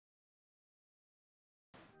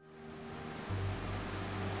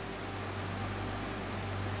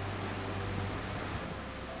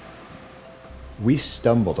We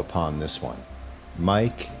stumbled upon this one.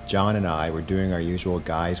 Mike, John, and I were doing our usual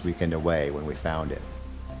guys' weekend away when we found it.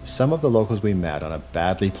 Some of the locals we met on a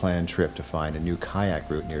badly planned trip to find a new kayak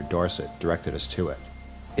route near Dorset directed us to it.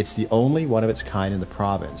 It's the only one of its kind in the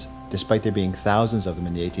province, despite there being thousands of them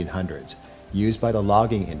in the 1800s, used by the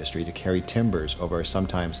logging industry to carry timbers over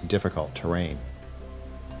sometimes difficult terrain.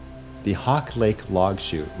 The Hawk Lake Log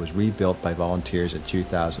Chute was rebuilt by volunteers in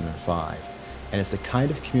 2005, and it's the kind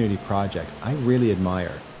of community project I really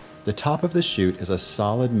admire. The top of the chute is a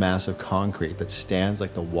solid mass of concrete that stands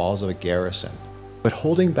like the walls of a garrison. But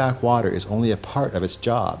holding back water is only a part of its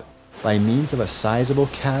job. By means of a sizable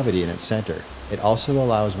cavity in its center, it also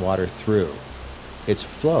allows water through. Its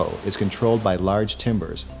flow is controlled by large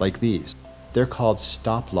timbers, like these. They're called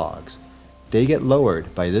stop logs. They get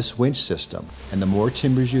lowered by this winch system, and the more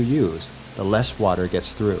timbers you use, the less water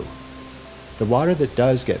gets through. The water that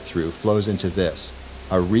does get through flows into this,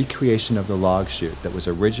 a recreation of the log chute that was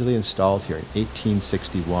originally installed here in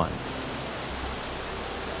 1861.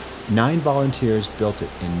 9 volunteers built it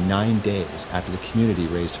in 9 days after the community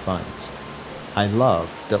raised funds. I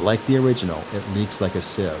love that, like the original, it leaks like a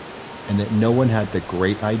sieve, and that no one had the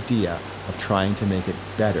great idea of trying to make it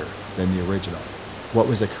better than the original. What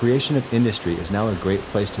was a creation of industry is now a great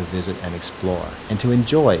place to visit and explore, and to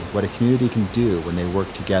enjoy what a community can do when they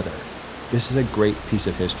work together. This is a great piece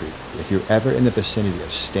of history. If you're ever in the vicinity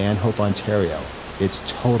of Stanhope, Ontario, it's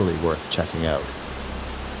totally worth checking out.